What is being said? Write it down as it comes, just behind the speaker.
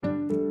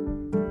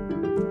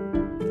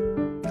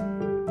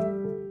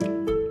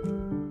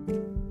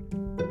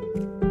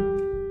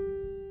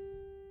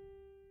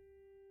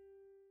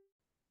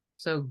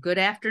So good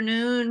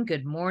afternoon,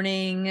 good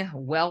morning,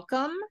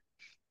 welcome.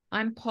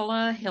 I'm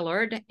Paula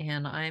Hillard,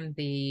 and I'm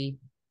the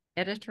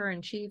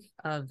editor-in-chief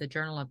of the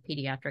Journal of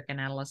Pediatric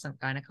and Adolescent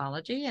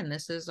Gynecology, and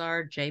this is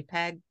our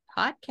JPAG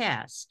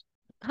podcast.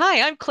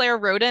 Hi, I'm Claire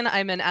Roden.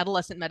 I'm an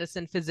adolescent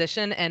medicine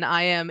physician, and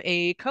I am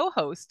a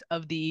co-host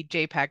of the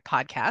JPAG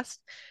podcast.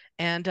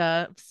 And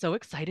so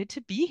excited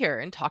to be here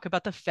and talk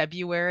about the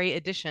February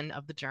edition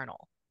of the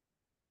journal.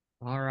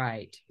 All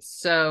right.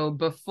 So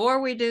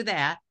before we do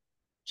that,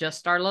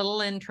 just our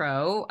little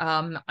intro.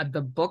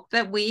 The book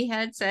that we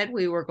had said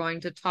we were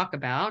going to talk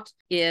about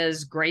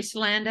is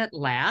Graceland at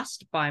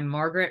Last by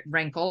Margaret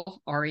Renkl,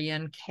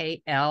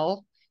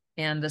 Renkl.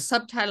 And the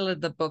subtitle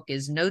of the book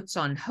is Notes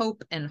on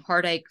Hope and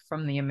Heartache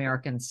from the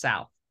American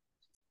South.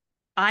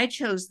 I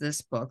chose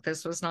this book.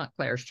 This was not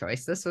Claire's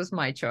choice. This was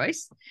my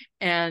choice.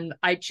 And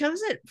I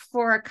chose it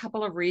for a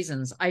couple of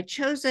reasons. I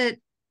chose it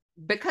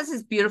because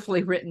it's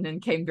beautifully written and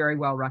came very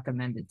well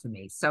recommended to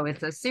me. So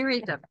it's a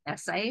series of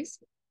essays.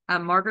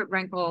 Margaret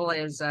Renkl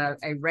is a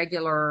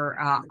regular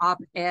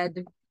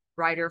op-ed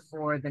writer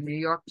for the New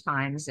York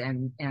Times,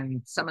 and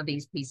some of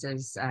these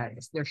pieces,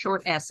 they're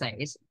short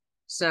essays.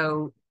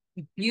 So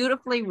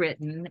beautifully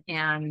written.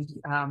 And,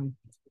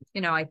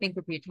 I think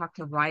if you talk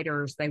to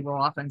writers, they will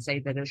often say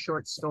that a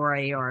short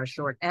story or a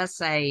short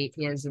essay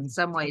is in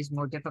some ways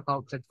more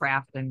difficult to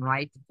craft and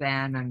write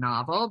than a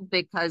novel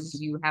because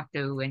you have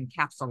to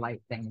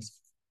encapsulate things.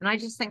 And I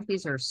just think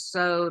these are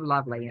so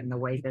lovely in the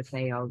way that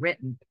they are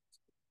written.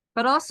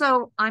 But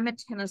also, I'm a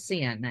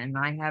Tennessean, and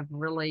I have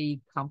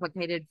really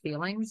complicated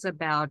feelings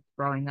about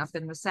growing up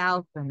in the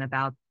South and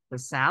about the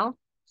South.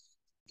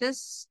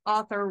 This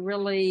author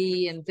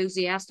really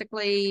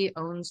enthusiastically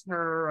owns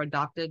her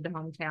adopted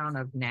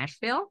hometown of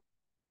Nashville.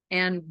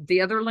 And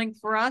the other link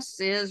for us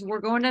is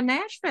we're going to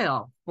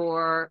Nashville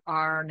for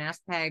our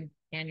NASPAG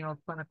annual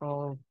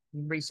clinical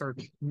research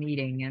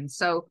meeting. And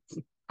so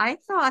I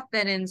thought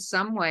that in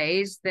some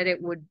ways that it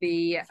would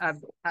be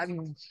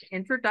an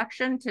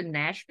introduction to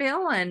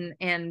Nashville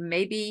and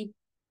maybe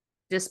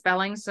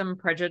dispelling some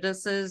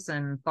prejudices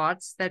and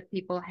thoughts that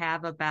people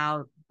have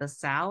about the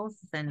South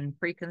and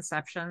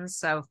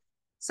preconceptions.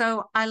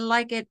 So I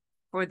like it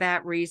for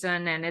that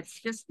reason. And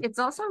it's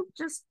also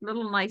just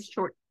little nice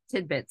short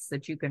tidbits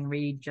that you can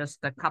read, just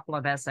a couple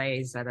of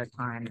essays at a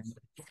time.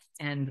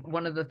 And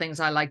one of the things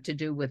I like to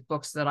do with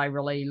books that I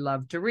really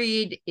love to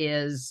read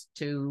is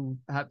to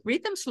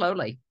read them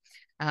slowly,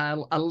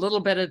 a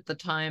little bit at the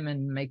time,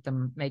 and make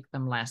them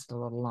last a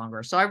little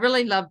longer. So I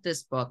really love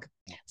this book.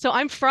 So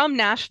I'm from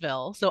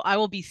Nashville, so I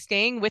will be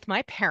staying with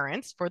my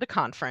parents for the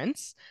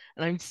conference,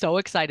 and I'm so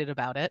excited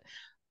about it.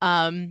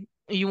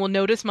 You will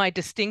notice my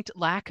distinct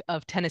lack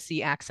of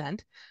Tennessee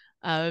accent.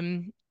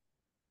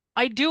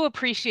 I do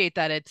appreciate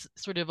that it's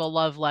sort of a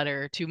love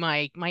letter to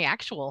my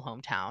actual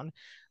hometown.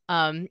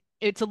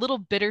 It's a little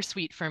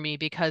bittersweet for me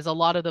because a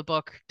lot of the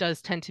book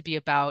does tend to be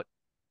about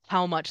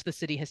how much the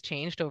city has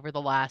changed over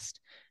the last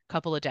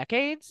couple of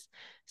decades.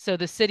 So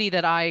the city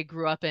that I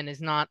grew up in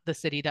is not the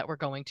city that we're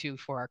going to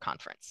for our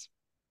conference,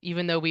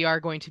 even though we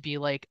are going to be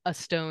like a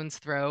stone's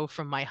throw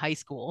from my high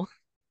school.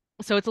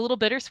 So it's a little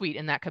bittersweet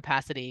in that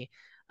capacity.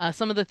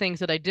 Some of the things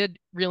that I did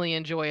really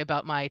enjoy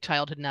about my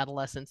childhood and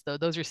adolescence, though,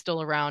 those are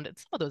still around, and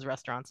some of those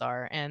restaurants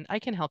are, and I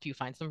can help you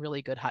find some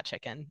really good hot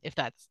chicken if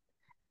that's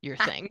your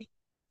thing.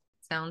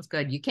 Sounds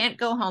good. You can't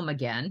go home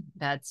again.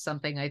 That's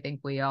something I think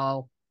we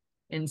all,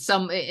 in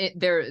some,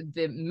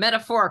 the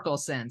metaphorical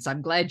sense.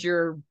 I'm glad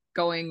you're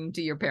going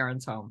to your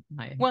parents' home.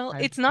 Well,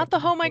 it's not the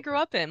home I grew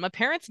up in. My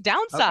parents Okay.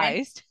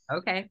 downsized.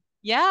 Okay.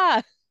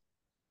 Yeah.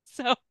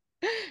 So,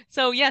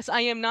 so yes,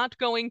 I am not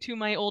going to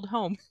my old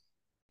home.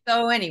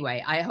 So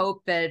anyway, I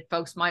hope that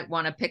folks might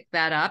want to pick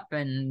that up,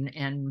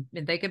 and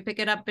they can pick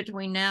it up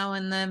between now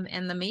and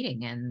the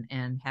meeting,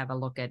 and have a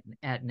look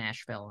at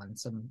Nashville and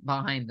some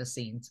behind the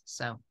scenes.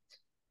 So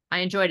I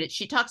enjoyed it.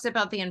 She talks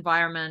about the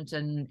environment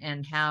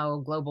and how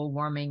global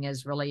warming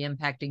is really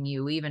impacting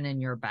you even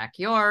in your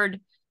backyard.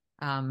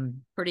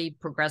 Pretty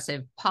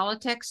progressive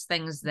politics,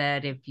 things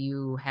that if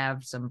you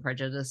have some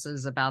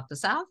prejudices about the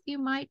South, you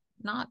might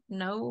not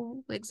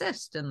know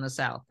exist in the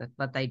South,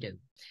 but they do.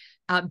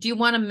 Do you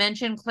want to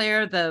mention,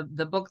 Claire,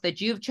 the book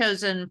that you've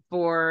chosen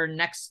for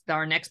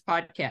our next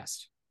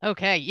podcast?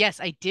 Okay, yes,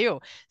 I do.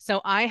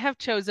 So I have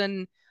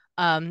chosen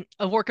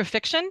a work of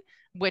fiction,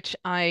 which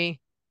I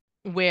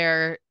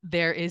where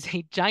there is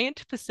a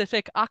giant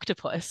Pacific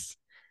octopus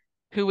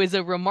who is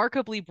a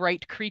remarkably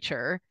bright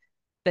creature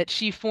that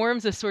she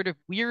forms a sort of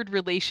weird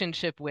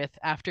relationship with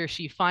after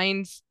she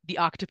finds the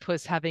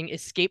octopus having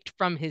escaped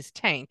from his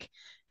tank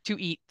to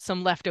eat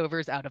some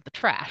leftovers out of the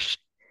trash.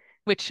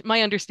 Which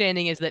my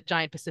understanding is that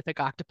giant Pacific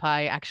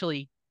octopi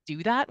actually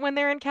do that when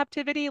they're in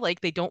captivity,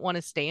 like they don't want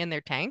to stay in their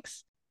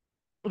tanks.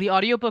 The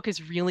audiobook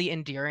is really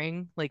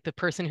endearing. Like the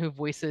person who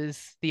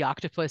voices the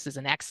octopus is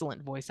an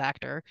excellent voice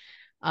actor.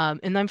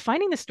 And I'm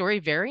finding the story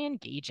very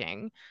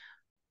engaging.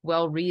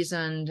 Well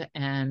reasoned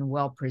and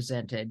well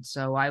presented.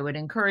 So I would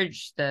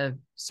encourage the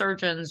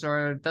surgeons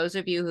or those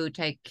of you who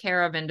take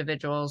care of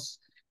individuals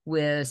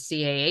with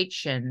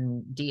CAH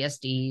and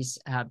DSDs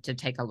to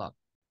take a look.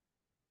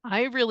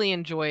 I really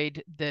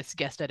enjoyed this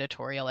guest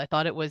editorial. I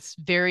thought it was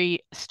very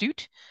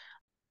astute.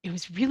 It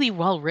was really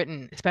well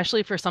written,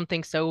 especially for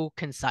something so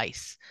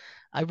concise.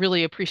 I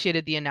really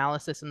appreciated the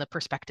analysis and the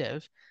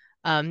perspective.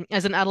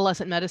 As an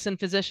adolescent medicine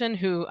physician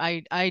who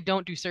I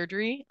don't do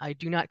surgery, I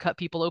do not cut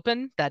people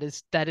open. That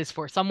is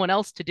for someone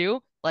else to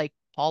do, like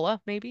Paula,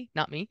 maybe,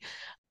 not me.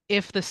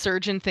 If the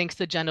surgeon thinks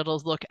the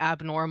genitals look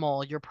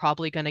abnormal, you're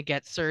probably going to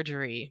get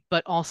surgery,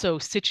 but also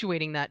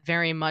situating that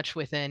very much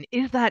within,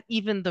 is that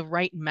even the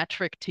right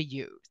metric to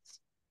use?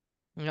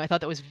 I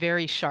thought that was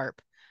very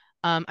sharp.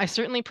 I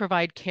certainly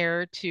provide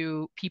care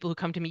to people who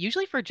come to me,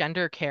 usually for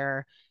gender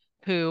care,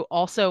 who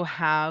also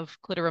have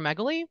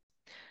clitoromegaly,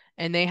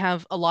 and they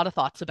have a lot of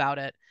thoughts about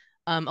it.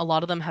 A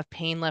lot of them have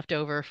pain left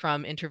over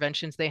from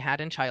interventions they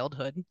had in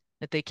childhood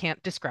that they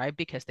can't describe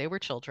because they were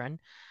children.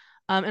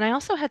 And I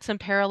also had some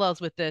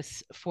parallels with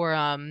this for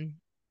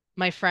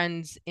my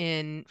friends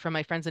in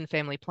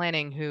family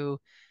planning who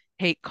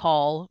hate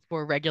call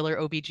for regular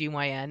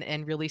OBGYN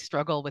and really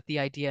struggle with the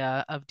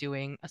idea of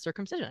doing a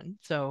circumcision.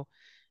 So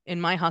in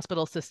my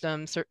hospital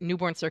system,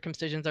 newborn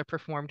circumcisions are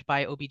performed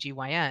by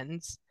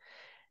OBGYNs.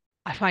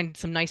 I find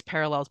some nice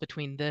parallels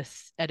between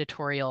this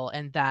editorial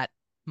and that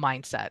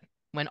mindset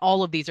when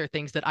all of these are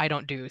things that I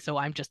don't do. So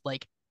I'm just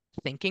like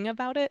thinking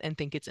about it and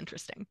think it's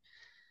interesting.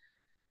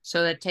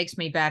 So that takes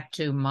me back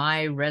to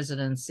my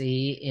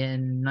residency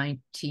in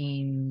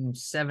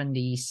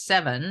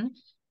 1977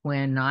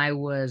 when I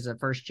was a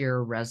first year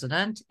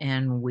resident,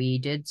 and we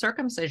did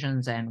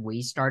circumcisions and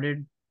we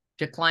started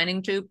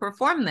declining to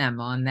perform them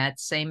on that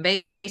same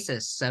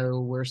basis. So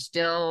we're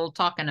still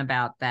talking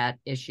about that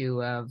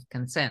issue of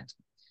consent,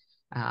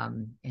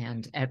 and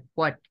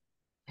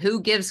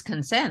who gives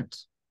consent,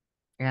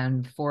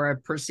 and for a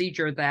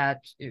procedure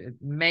that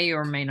may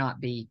or may not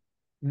be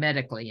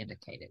medically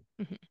indicated.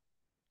 Mm-hmm.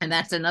 And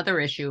that's another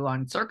issue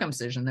on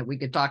circumcision that we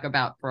could talk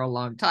about for a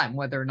long time,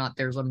 whether or not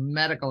there's a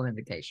medical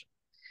indication.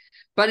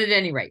 But at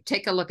any rate,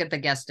 take a look at the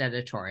guest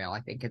editorial.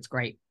 I think it's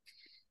great.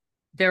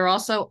 There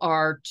also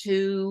are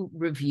 2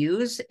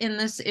 reviews in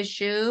this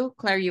issue.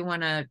 Claire, you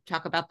want to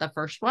talk about the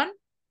first one?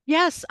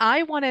 Yes,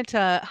 I wanted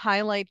to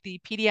highlight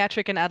the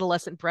Pediatric and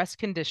Adolescent Breast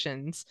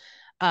Conditions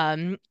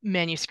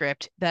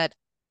manuscript that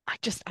I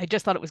just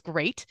thought it was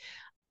great.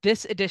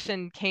 This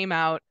edition came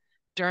out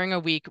during a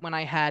week when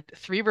I had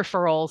 3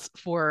 referrals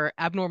for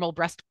abnormal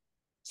breast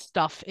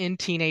stuff in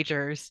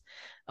teenagers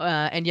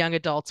and young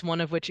adults, one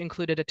of which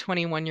included a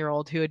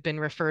 21-year-old who had been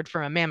referred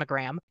for a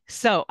mammogram.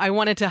 So I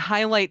wanted to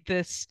highlight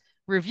this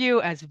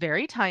review as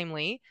very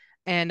timely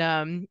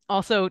and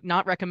also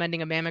not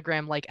recommending a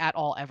mammogram like at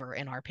all ever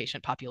in our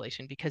patient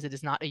population because it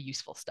is not a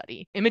useful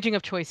study. Imaging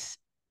of choice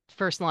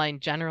first line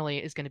generally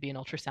is going to be an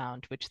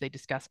ultrasound, which they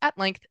discuss at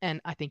length,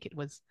 and I think it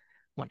was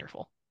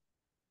wonderful.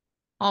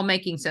 All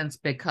making sense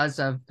because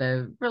of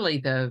the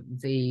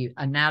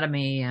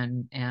anatomy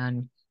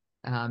and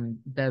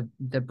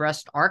the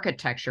breast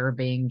architecture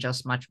being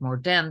just much more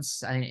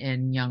dense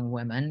in young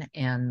women,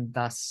 and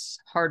thus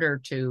harder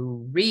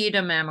to read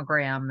a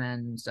mammogram,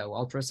 and so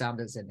ultrasound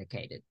is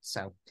indicated.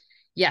 So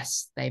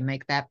yes, they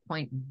make that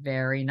point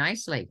very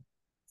nicely.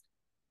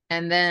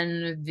 And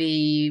then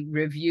the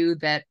review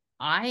that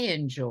I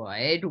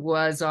enjoyed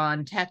was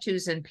on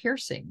tattoos and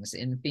piercings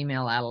in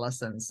female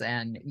adolescents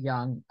and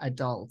young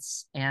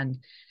adults. And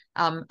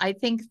I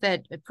think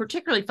that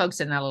particularly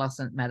folks in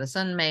adolescent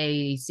medicine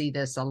may see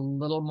this a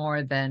little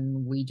more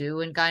than we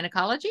do in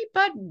gynecology,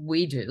 but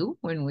we do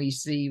when we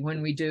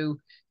do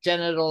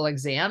genital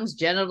exams,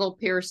 genital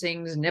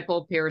piercings,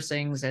 nipple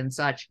piercings, and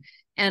such.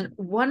 And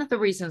one of the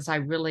reasons I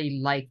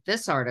really like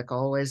this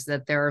article is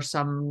that there are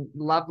some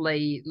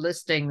lovely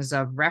listings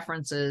of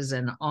references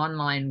and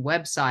online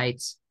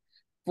websites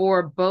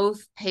for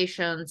both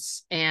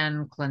patients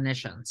and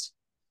clinicians.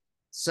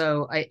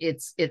 So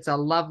it's a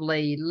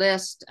lovely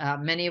list,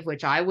 many of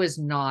which I was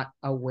not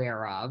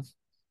aware of.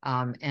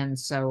 And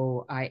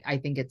so I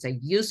think it's a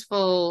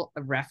useful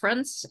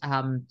reference,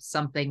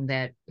 something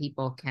that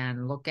people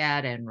can look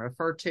at and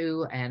refer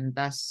to, and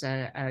thus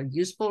a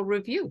useful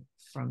review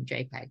from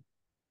JPEG.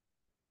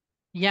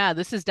 Yeah,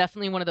 this is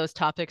definitely one of those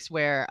topics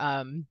where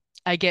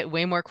I get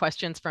way more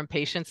questions from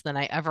patients than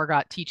I ever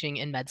got teaching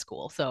in med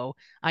school. So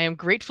I am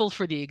grateful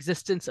for the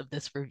existence of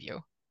this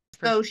review.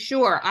 So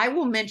sure, I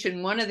will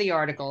mention one of the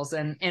articles,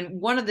 and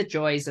one of the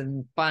joys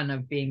and fun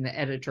of being the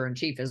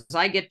editor-in-chief is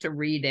I get to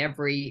read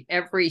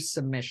every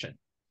submission.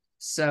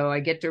 So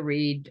I get to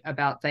read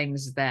about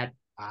things that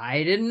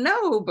I didn't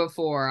know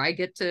before. I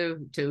get to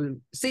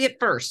see it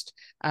first,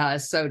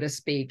 so to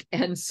speak.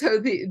 And so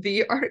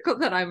the article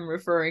that I'm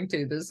referring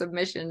to, the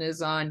submission,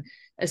 is on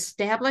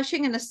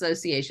establishing an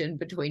association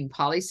between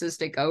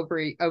polycystic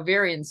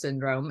ovarian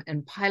syndrome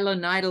and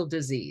pilonidal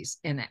disease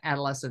in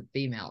adolescent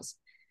females.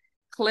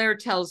 Claire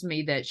tells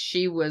me that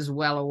she was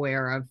well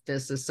aware of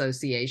this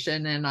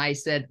association. And I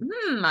said,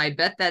 I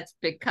bet that's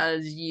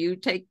because you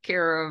take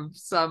care of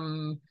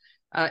some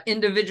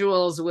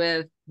individuals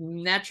with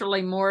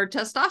naturally more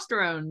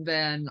testosterone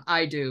than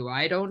I do.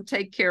 I don't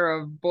take care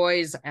of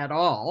boys at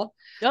all.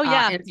 Oh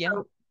yeah, And yeah.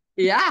 so,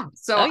 yeah,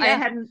 so Oh I yeah.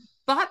 hadn't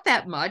thought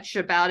that much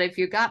about if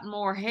you got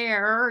more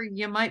hair,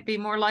 you might be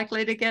more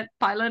likely to get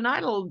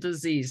pilonidal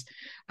disease.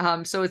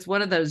 So it's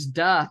one of those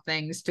duh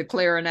things to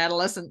clear in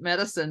adolescent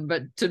medicine.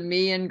 But to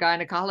me in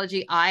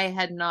gynecology, I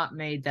had not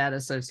made that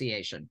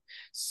association.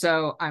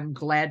 So I'm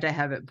glad to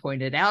have it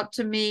pointed out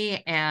to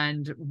me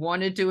and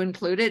wanted to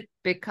include it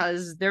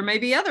because there may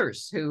be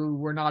others who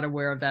were not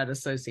aware of that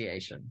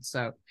association.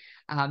 So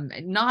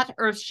not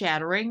earth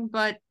shattering,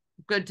 but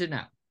good to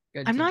know.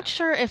 Good I'm to not know.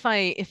 sure if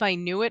I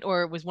knew it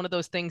or it was one of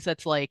those things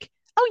that's like,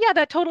 oh yeah,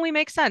 that totally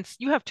makes sense.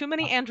 You have too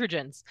many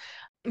androgens.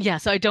 Yeah,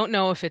 so I don't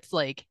know if it's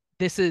like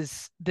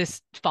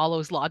this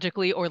follows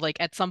logically or like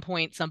at some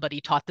point somebody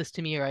taught this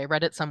to me or I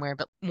read it somewhere,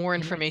 but more It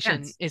makes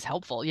information sense. is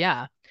helpful.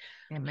 Yeah.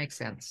 It makes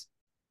sense.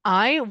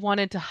 I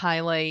wanted to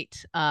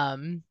highlight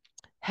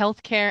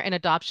healthcare and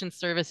adoption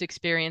service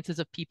experiences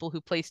of people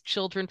who placed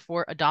children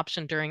for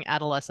adoption during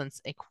adolescence,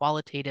 a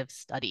qualitative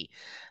study.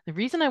 The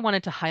reason I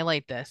wanted to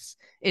highlight this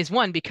is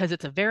one, because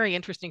it's a very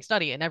interesting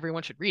study and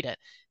everyone should read it.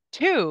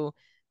 Two,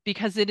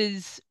 because it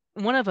is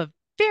one of a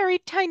very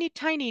tiny,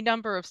 tiny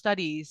number of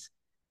studies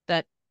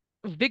that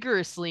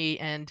vigorously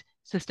and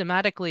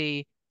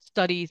systematically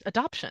studies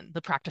adoption,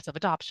 the practice of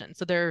adoption.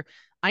 So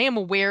I am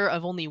aware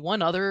of only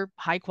one other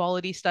high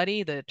quality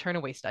study, the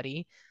Turnaway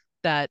study,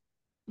 that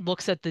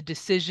looks at the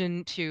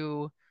decision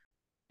to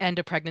end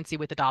a pregnancy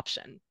with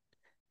adoption.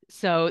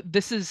 So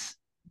this is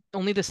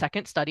only the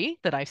second study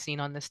that I've seen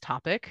on this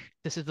topic.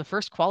 This is the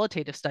first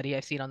qualitative study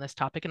I've seen on this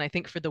topic. And I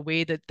think for the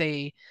way that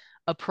they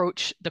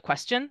approach the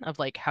question of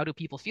like, how do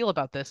people feel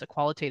about this, a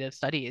qualitative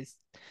study is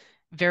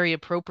very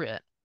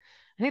appropriate.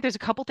 I think there's a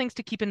couple things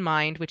to keep in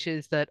mind, which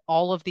is that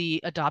all of the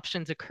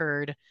adoptions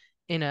occurred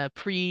in a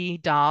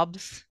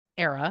pre-Dobbs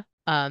era.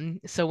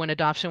 So when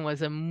adoption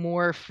was a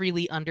more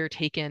freely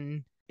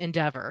undertaken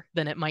endeavor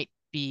than it might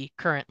be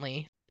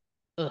currently.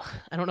 Ugh,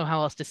 I don't know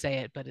how else to say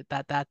it, but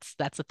that's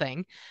a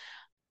thing.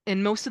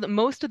 And most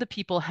of the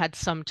people had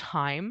some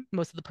time,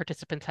 most of the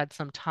participants had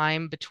some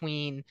time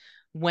between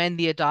when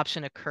the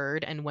adoption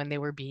occurred and when they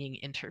were being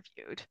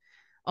interviewed.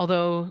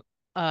 Although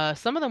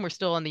some of them were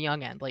still on the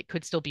young end, like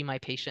could still be my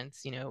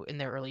patients, in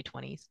their early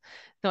 20s.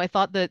 So I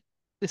thought that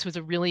this was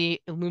a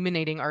really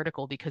illuminating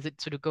article because it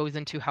sort of goes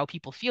into how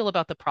people feel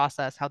about the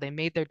process, how they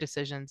made their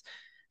decisions,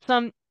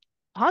 some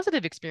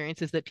positive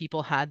experiences that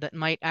people had that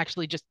might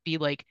actually just be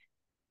like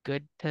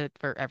good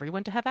for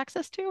everyone to have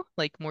access to,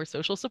 like more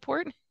social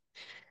support,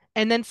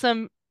 and then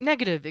some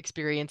negative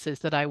experiences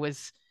that I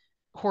was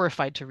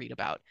horrified to read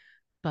about.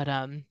 But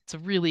it's a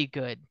really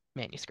good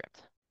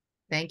manuscript.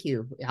 Thank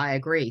you. I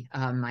agree.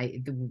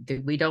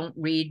 We don't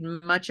read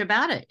much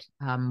about it.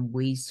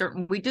 We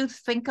do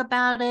think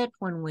about it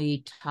when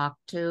we talk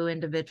to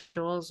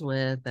individuals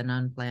with an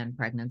unplanned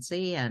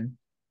pregnancy, and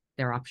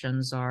their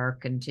options are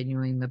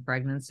continuing the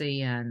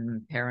pregnancy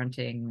and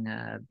parenting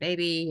a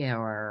baby,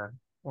 or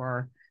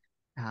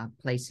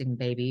placing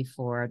baby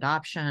for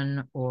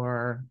adoption,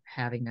 or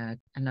having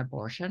an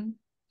abortion.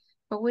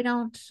 But we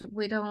don't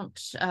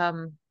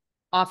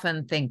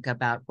often think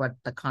about what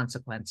the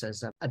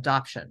consequences of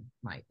adoption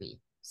might be.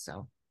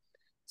 So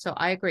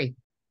I agree.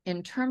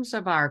 In terms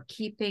of our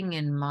keeping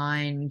in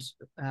mind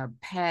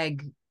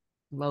PEG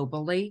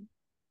globally,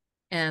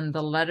 and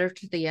the letter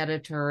to the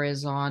editor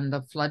is on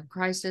the flood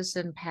crisis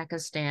in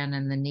Pakistan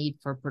and the need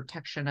for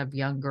protection of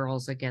young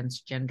girls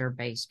against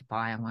gender-based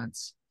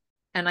violence.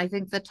 And I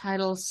think the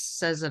title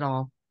says it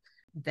all.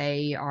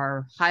 They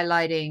are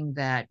highlighting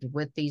that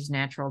with these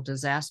natural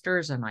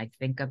disasters, and I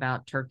think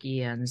about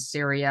Turkey and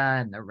Syria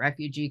and the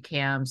refugee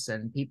camps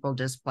and people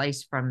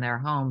displaced from their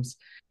homes,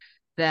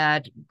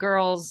 that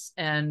girls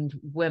and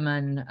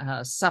women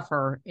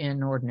suffer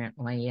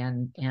inordinately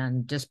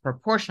and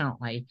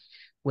disproportionately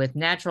with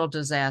natural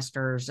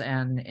disasters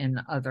and in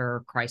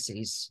other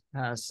crises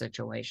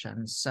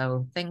situations.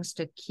 So things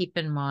to keep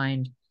in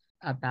mind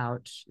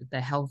about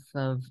the health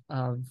of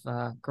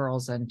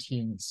girls and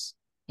teens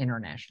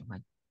internationally.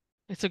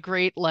 It's a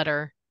great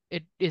letter.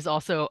 It is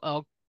also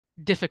a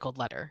difficult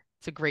letter.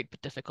 It's a great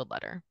but difficult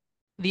letter.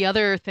 The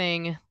other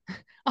thing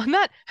on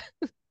that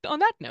on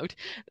that note,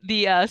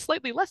 the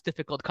slightly less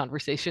difficult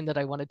conversation that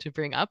I wanted to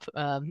bring up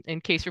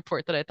in case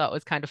report that I thought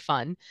was kind of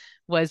fun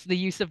was the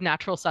use of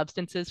natural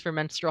substances for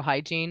menstrual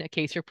hygiene, a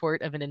case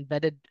report of an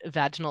invented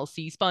vaginal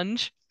sea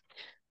sponge.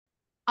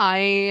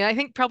 I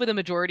think probably the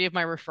majority of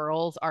my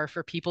referrals are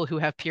for people who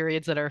have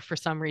periods that are for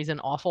some reason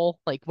awful,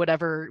 like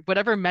whatever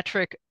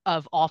metric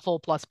of awful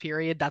plus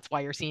period, that's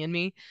why you're seeing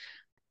me.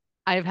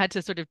 I've had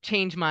to sort of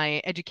change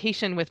my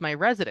education with my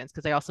residents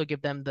because I also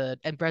give them the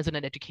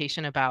resident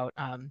education about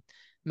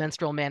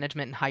menstrual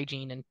management and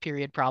hygiene and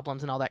period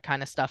problems and all that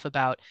kind of stuff.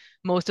 About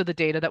most of the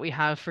data that we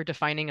have for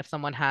defining if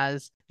someone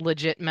has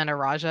legit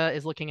menorrhagia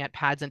is looking at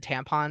pads and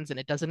tampons, and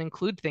it doesn't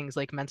include things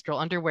like menstrual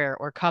underwear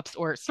or cups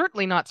or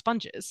certainly not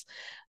sponges.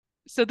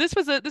 So this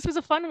was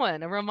a fun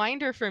one, a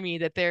reminder for me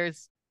that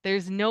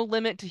there's no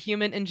limit to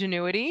human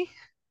ingenuity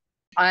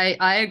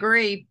I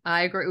agree.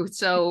 I agree.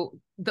 So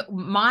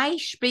my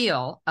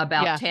spiel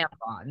about Yeah.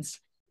 tampons,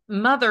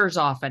 mothers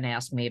often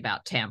ask me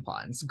about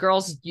tampons.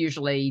 Girls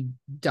usually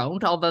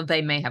don't, although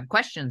they may have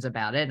questions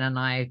about it. And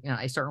I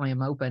certainly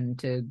am open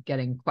to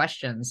getting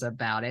questions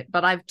about it.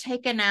 But I've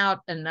taken out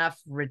enough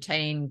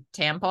retained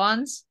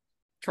tampons,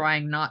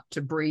 trying not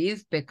to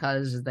breathe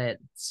because that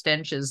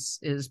stench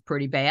is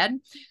pretty bad.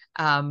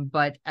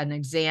 But an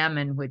exam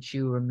in which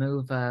you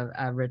remove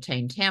a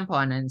retained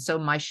tampon. And so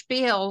my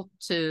spiel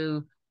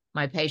to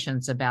my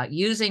patients about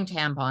using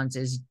tampons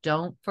is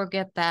don't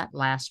forget that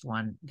last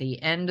one. The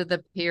end of the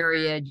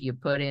period, you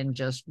put in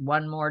just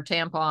one more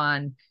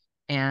tampon,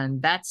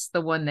 and that's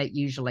the one that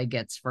usually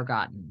gets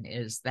forgotten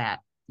is that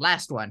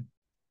last one.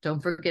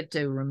 Don't forget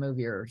to remove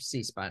your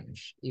sea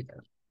sponge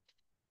either.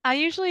 I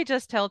usually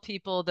just tell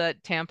people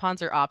that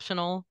tampons are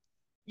optional.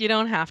 You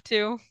don't have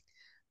to.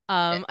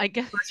 I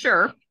guess, For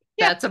sure.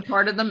 yeah, That's a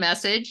part of the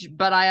message. And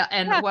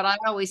yeah, what I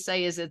always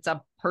say is it's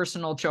a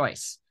personal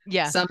choice.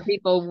 yeah, Some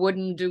people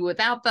wouldn't do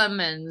without them,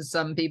 and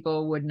some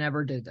people would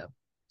never do them.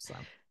 So,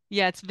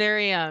 yeah. It's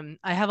very, I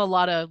have a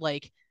lot of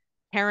like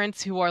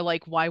parents who are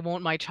like, why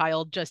won't my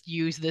child just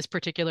use this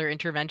particular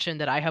intervention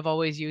that I have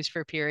always used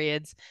for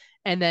periods?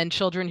 And then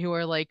children who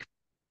are like,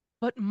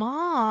 but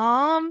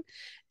mom,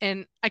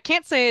 and I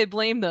can't say I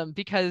blame them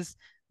because,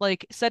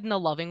 like, said in a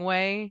loving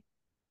way,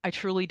 I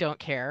truly don't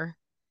care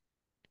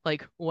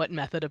like what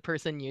method a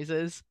person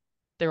uses.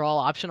 They're all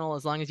optional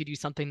as long as you do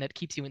something that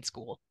keeps you in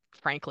school,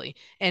 frankly.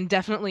 And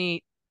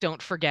definitely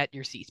don't forget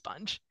your sea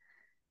sponge.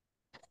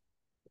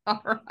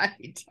 all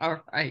right.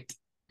 All right.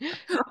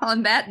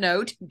 On that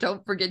note,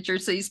 don't forget your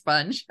sea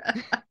sponge.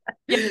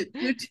 Yeah, You the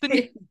new,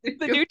 take,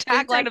 the new you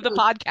tagline take of the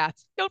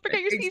podcast. Don't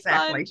forget your sea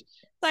exactly. sponge.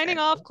 Signing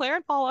off, Exactly. Claire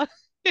and Paula.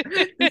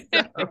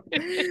 so,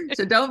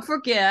 so don't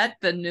forget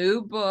the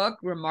new book,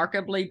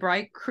 Remarkably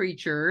Bright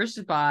Creatures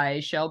by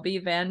Shelby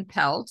Van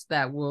Pelt,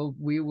 that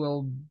we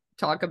will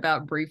talk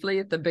about briefly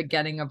at the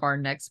beginning of our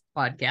next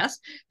podcast.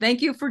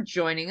 Thank you for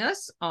joining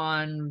us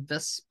on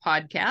this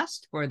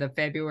podcast for the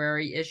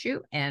February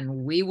issue, and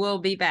we will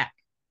be back.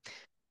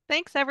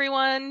 Thanks,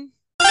 everyone.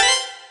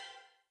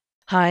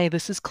 Hi,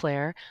 this is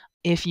Claire.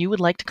 If you would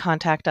like to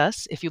contact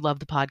us, if you love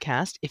the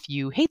podcast, if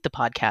you hate the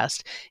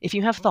podcast, if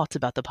you have thoughts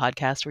about the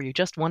podcast, or you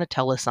just want to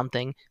tell us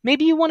something,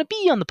 maybe you want to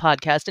be on the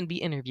podcast and be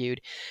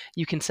interviewed,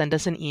 you can send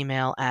us an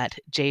email at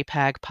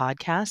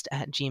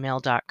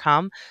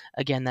jpagpodcast@gmail.com.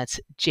 Again, that's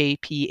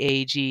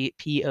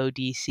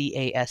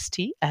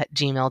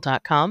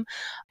jpagpodcast@gmail.com.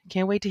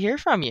 Can't wait to hear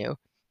from you.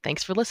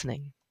 Thanks for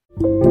listening.